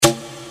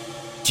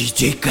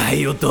DJ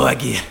Caio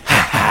Dog.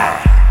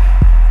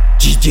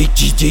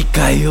 DJ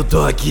Caio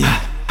Dog.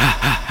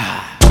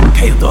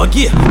 Caio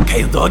Dog,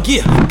 Caio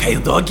Dog,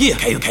 Caio Dog,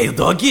 Caio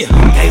Dog,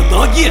 Caio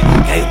Dog,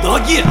 Caio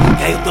Dog,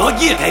 Caio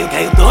Dog,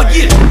 Caio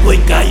Dog. Foi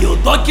Caio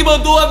Dog que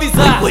mandou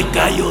avisar. Foi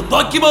Caio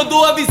Dog que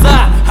mandou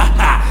avisar.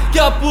 Que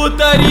a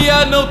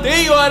putaria não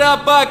tem hora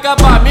pra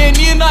acabar.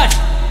 Meninas,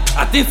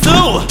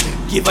 atenção,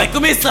 que vai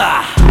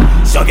começar.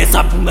 Joga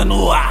essa bunda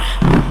no ar.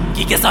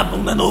 Quica essa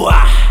bunda no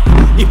ar.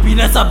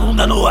 Empina essa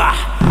bunda no ar.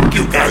 Que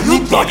o Caio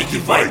Dog que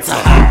vai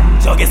sarrar.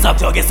 Joga essa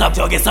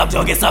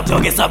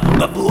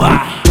bunda pro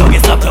ar. Joga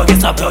essa bunda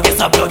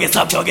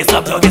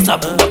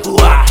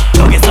pro ar.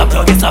 Joga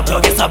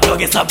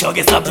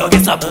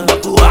essa bunda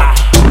pro ar.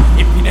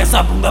 Empina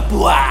essa bunda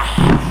pro ar.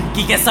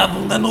 Quica essa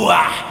bunda no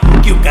ar.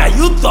 Que o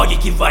Caio Dog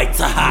que vai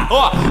sarrar.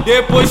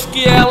 Depois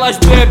que elas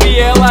bebem,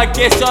 ela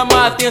quer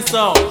chamar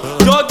atenção.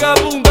 Joga a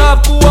bunda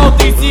pro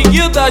alto, em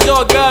seguida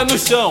joga no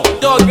chão.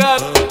 Joga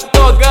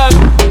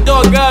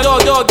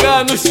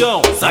no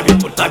chão. Sabe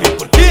por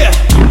quê?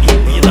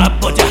 Empina,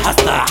 pode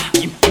arrastar.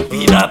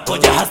 Empina,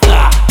 pode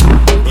arrastar.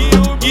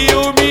 E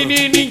o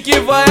menininho que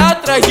vai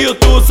atrás de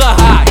tu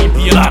sarrar.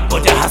 Empina,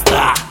 pode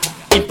arrastar.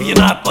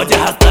 Empina, pode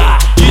arrastar.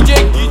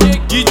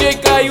 DJ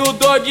Caio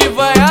Dog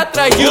vai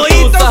atrás de tu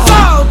então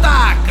sarrar.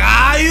 solta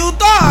Caio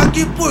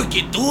Dog,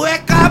 porque tu é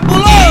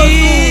cabuloso.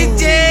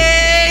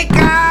 DJ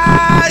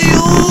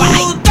Caio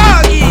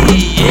Dog,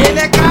 ele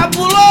é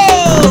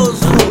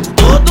cabuloso.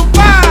 Todo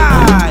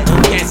pai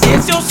quer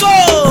ser seu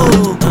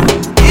sogro.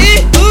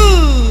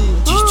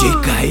 DJ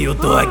Caio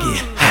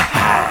Dog.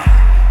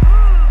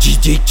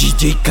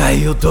 DJ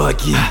Caio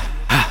Dog.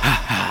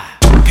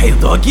 Caio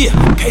Dog,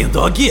 Caio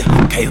Dog,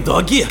 Caio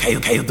Dog,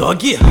 Caio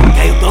Dog,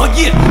 Caio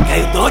Dog,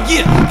 Caio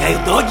Dog, Caio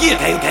Dog,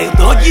 Caio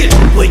Dog.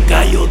 Foi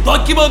Caio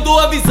Dog que mandou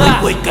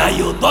avisar. Foi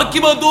Caio Dog que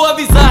mandou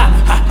avisar.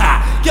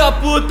 Que a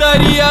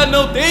putaria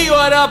não tem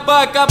hora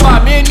pra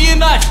acabar.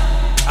 Meninas,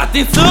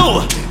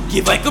 atenção,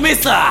 que vai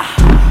começar.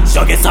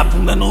 Joga essa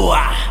bunda no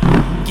ar.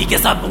 Quica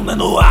essa bunda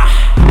no ar.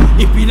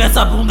 Empina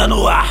essa bunda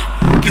no ar.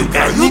 Que o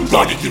Caio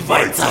Dog que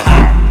vai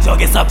sarrar.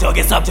 Joga essa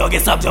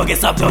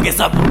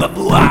bunda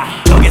pro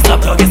ar. Joga essa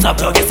bunda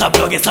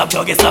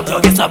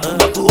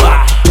pro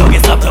ar. Joga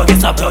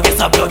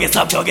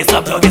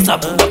essa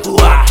bunda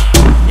pro ar.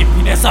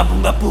 Empina essa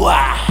bunda pro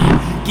ar.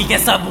 Quica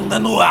essa bunda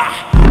no ar.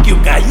 Que o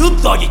Caio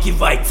Dog que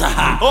vai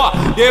sarrar.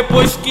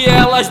 Depois que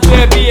elas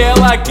bebem,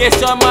 ela quer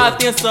chamar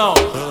atenção.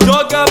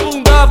 Joga a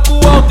bunda pro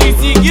alto, em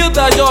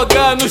seguida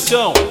joga no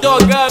chão.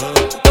 Joga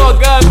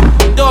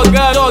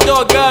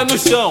no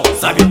chão.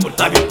 Sabe por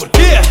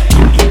quê?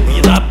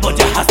 Empina,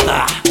 pode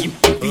arrastar.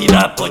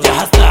 Empina, pode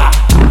arrastar.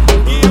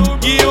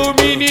 E o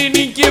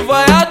menininho que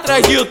vai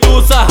atrás de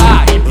tu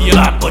sarrar.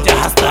 Empina, pode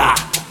arrastar.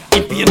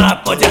 Empina,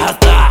 pode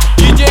arrastar.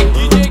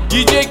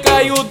 DJ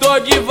Caio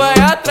Dog vai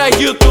atrás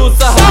de tu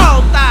sarrar.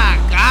 Solta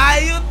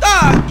Caio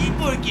Dog,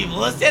 porque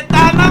você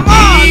tá na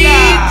moda.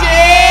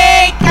 DJ